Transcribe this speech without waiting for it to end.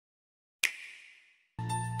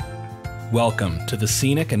Welcome to the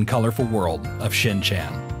scenic and colorful world of Shin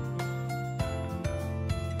Chan.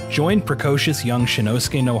 Join precocious young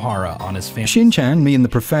Shinosuke Nohara on his Shin Chan, Me and the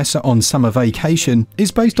Professor on Summer Vacation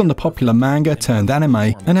is based on the popular manga turned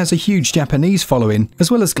anime and has a huge Japanese following, as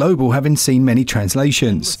well as global, having seen many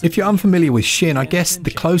translations. If you're unfamiliar with Shin, I guess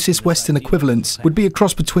the closest Western equivalents would be a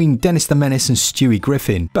cross between Dennis the Menace and Stewie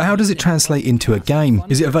Griffin. But how does it translate into a game?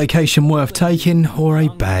 Is it a vacation worth taking or a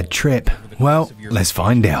bad trip? Well, let's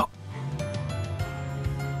find out.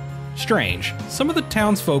 Strange. Some of the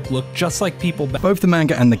townsfolk look just like people Both the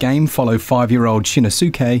manga and the game follow 5-year-old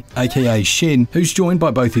Shinosuke, aka Shin, who's joined by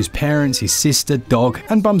both his parents, his sister, dog,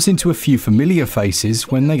 and bumps into a few familiar faces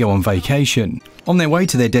when they go on vacation. On their way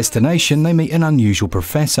to their destination, they meet an unusual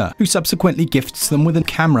professor, who subsequently gifts them with a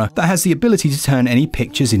camera that has the ability to turn any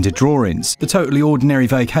pictures into drawings. The totally ordinary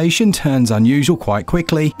vacation turns unusual quite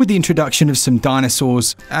quickly, with the introduction of some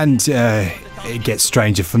dinosaurs, and it gets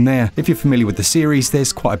stranger from there. If you're familiar with the series,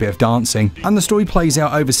 there's quite a bit of dancing, and the story plays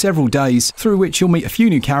out over several days, through which you'll meet a few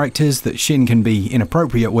new characters that Shin can be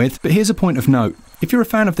inappropriate with. But here's a point of note. If you're a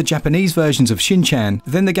fan of the Japanese versions of Shin Chan,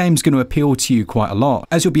 then the game's going to appeal to you quite a lot,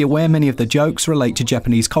 as you'll be aware many of the jokes relate to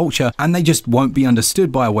Japanese culture and they just won't be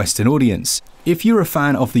understood by a Western audience. If you're a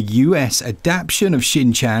fan of the US adaptation of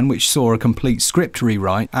Shin Chan, which saw a complete script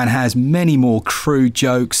rewrite and has many more crude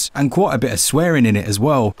jokes and quite a bit of swearing in it as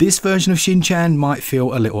well, this version of Shin Chan might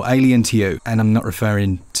feel a little alien to you, and I'm not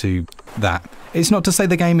referring to that. It's not to say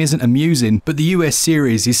the game isn't amusing, but the US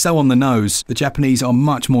series is so on the nose, the Japanese are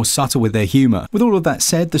much more subtle with their humour. With all of that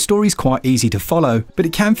said, the story's quite easy to follow, but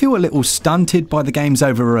it can feel a little stunted by the game's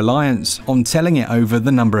over-reliance on telling it over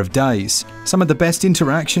the number of days. Some of the best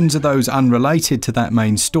interactions are those unrelated to that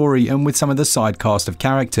main story and with some of the side cast of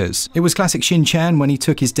characters. It was classic Shin Chan when he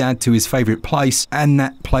took his dad to his favourite place, and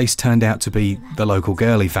that place turned out to be the local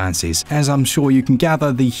girl he fancies. As I'm sure you can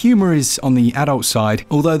gather, the humour is on the adult side,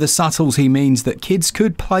 although the subtlety means that kids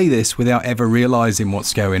could play this without ever realising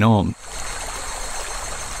what's going on.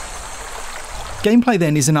 Gameplay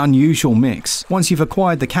then is an unusual mix. Once you've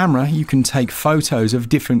acquired the camera, you can take photos of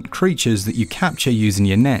different creatures that you capture using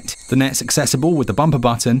your net. The net's accessible with the bumper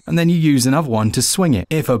button, and then you use another one to swing it.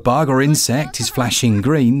 If a bug or insect is flashing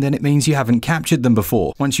green, then it means you haven't captured them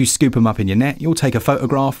before. Once you scoop them up in your net, you'll take a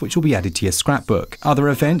photograph which will be added to your scrapbook. Other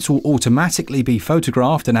events will automatically be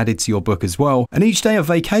photographed and added to your book as well, and each day of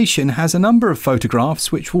vacation has a number of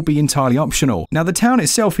photographs which will be entirely optional. Now, the town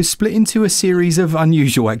itself is split into a series of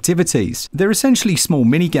unusual activities. They're essentially small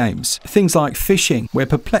mini-games. Things like fishing, where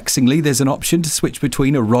perplexingly there's an option to switch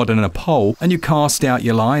between a rod and a pole, and you cast out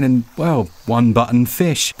your line and, well, one button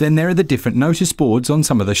fish. Then there are the different notice boards on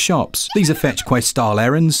some of the shops. These are fetch quest style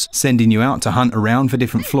errands, sending you out to hunt around for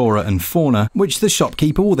different flora and fauna, which the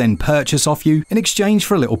shopkeeper will then purchase off you in exchange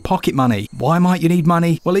for a little pocket money. Why might you need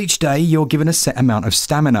money? Well, each day you're given a set amount of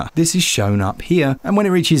stamina. This is shown up here, and when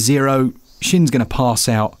it reaches 0, Shin's going to pass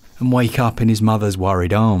out and wake up in his mother's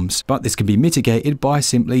worried arms. But this can be mitigated by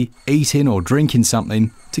simply eating or drinking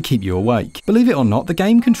something to keep you awake. Believe it or not, the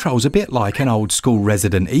game controls a bit like an old school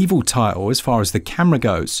Resident Evil title as far as the camera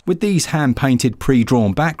goes. With these hand-painted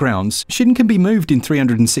pre-drawn backgrounds, Shin can be moved in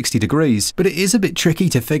 360 degrees, but it is a bit tricky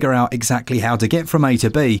to figure out exactly how to get from A to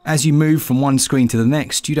B. As you move from one screen to the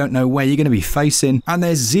next, you don't know where you're going to be facing, and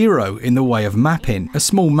there's zero in the way of mapping. A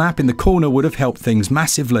small map in the corner would have helped things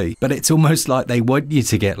massively, but it's almost like they want you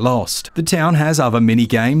to get lost. The town has other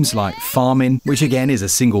mini-games like farming, which again is a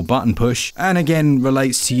single button push, and again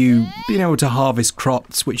relates to you being able to harvest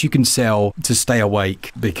crops which you can sell to stay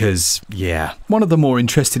awake, because yeah. One of the more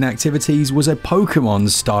interesting activities was a Pokemon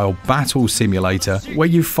style battle simulator where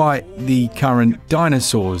you fight the current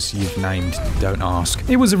dinosaurs you've named, don't ask.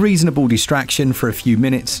 It was a reasonable distraction for a few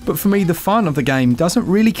minutes, but for me the fun of the game doesn't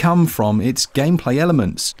really come from its gameplay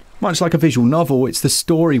elements. Much like a visual novel, it's the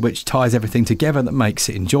story which ties everything together that makes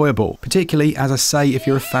it enjoyable, particularly, as I say, if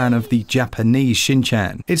you're a fan of the Japanese Shin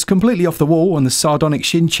Chan. It's completely off the wall, and the sardonic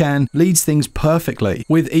Shin Chan leads things perfectly,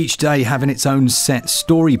 with each day having its own set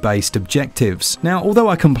story-based objectives. Now, although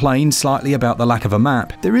I complained slightly about the lack of a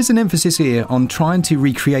map, there is an emphasis here on trying to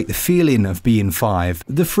recreate the feeling of being 5.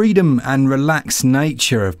 The freedom and relaxed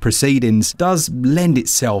nature of proceedings does lend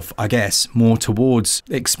itself, I guess, more towards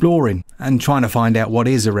exploring and trying to find out what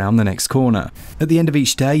is around the next corner. At the end of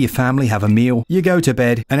each day, your family have a meal, you go to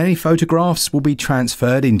bed, and any photographs will be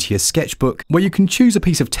transferred into your sketchbook, where you can choose a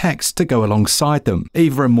piece of text to go alongside them,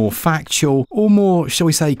 either a more factual or more, shall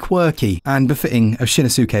we say, quirky and befitting of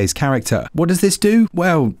Shinosuke's character. What does this do?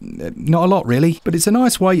 Well, not a lot really, but it's a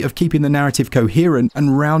nice way of keeping the narrative coherent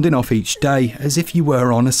and rounding off each day as if you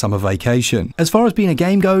were on a summer vacation. As far as being a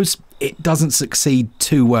game goes, it doesn't succeed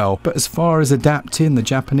too well, but as far as adapting the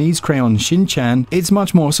Japanese crayon Shin Chan, it's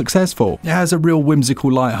much more successful. It has a real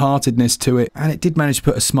whimsical lightheartedness to it, and it did manage to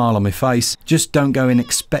put a smile on my face. Just don't go in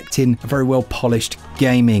expecting a very well polished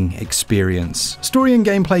gaming experience. Story and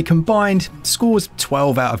gameplay combined scores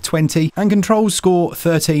 12 out of 20, and controls score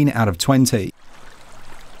 13 out of 20.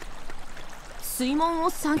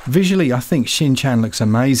 Visually, I think Shin Chan looks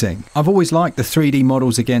amazing. I've always liked the 3D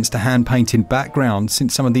models against a hand-painted background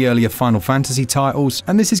since some of the earlier Final Fantasy titles,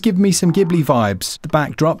 and this has given me some Ghibli vibes. The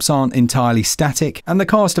backdrops aren't entirely static, and the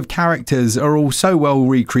cast of characters are all so well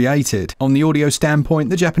recreated. On the audio standpoint,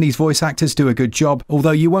 the Japanese voice actors do a good job, although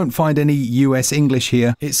you won't find any US English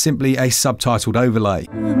here, it's simply a subtitled overlay.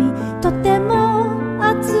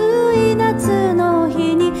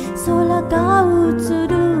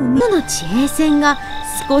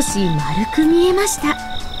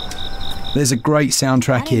 There's a great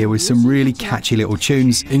soundtrack here with some really catchy little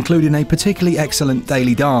tunes, including a particularly excellent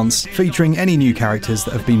daily dance featuring any new characters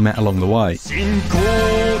that have been met along the way.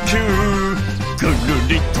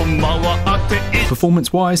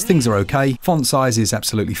 Performance-wise, things are okay, font size is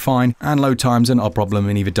absolutely fine, and load times are not a problem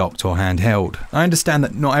in either docked or handheld. I understand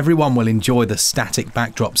that not everyone will enjoy the static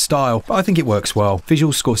backdrop style, but I think it works well.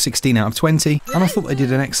 Visuals score 16 out of 20, and I thought they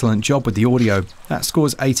did an excellent job with the audio. That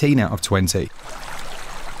scores 18 out of 20.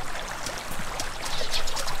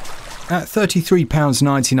 At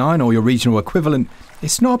 £33.99 or your regional equivalent,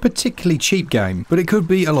 it's not a particularly cheap game, but it could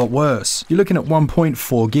be a lot worse. You're looking at 1.4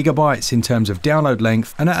 gigabytes in terms of download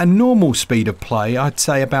length, and at a normal speed of play, I'd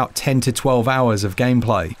say about 10 to 12 hours of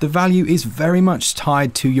gameplay. The value is very much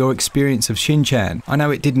tied to your experience of Shin Chan. I know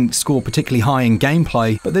it didn't score particularly high in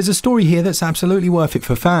gameplay, but there's a story here that's absolutely worth it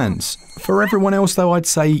for fans. For everyone else though, I'd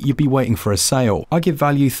say you'd be waiting for a sale. I give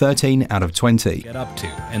value 13 out of 20. Get up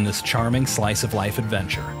to in this charming slice of life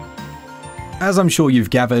adventure. As I'm sure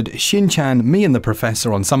you've gathered, Shin Chan, Me and the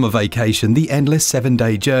Professor on Summer Vacation, the endless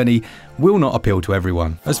 7-day journey, will not appeal to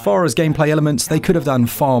everyone. As far as gameplay elements, they could have done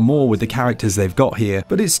far more with the characters they've got here,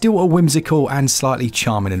 but it's still a whimsical and slightly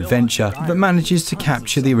charming adventure that manages to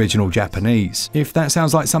capture the original Japanese. If that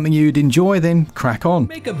sounds like something you'd enjoy, then crack on.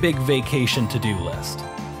 Make a big vacation to-do list.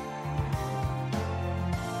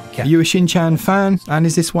 Are you a Shin Chan fan, and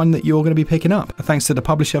is this one that you're going to be picking up? Thanks to the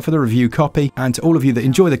publisher for the review copy, and to all of you that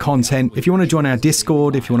enjoy the content. If you want to join our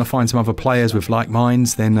Discord, if you want to find some other players with like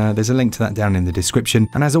minds, then there's a link to that down in the description.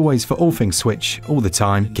 And as always, for all things Switch, all the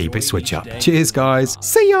time, keep it Switch up. Cheers guys,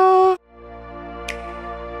 see ya!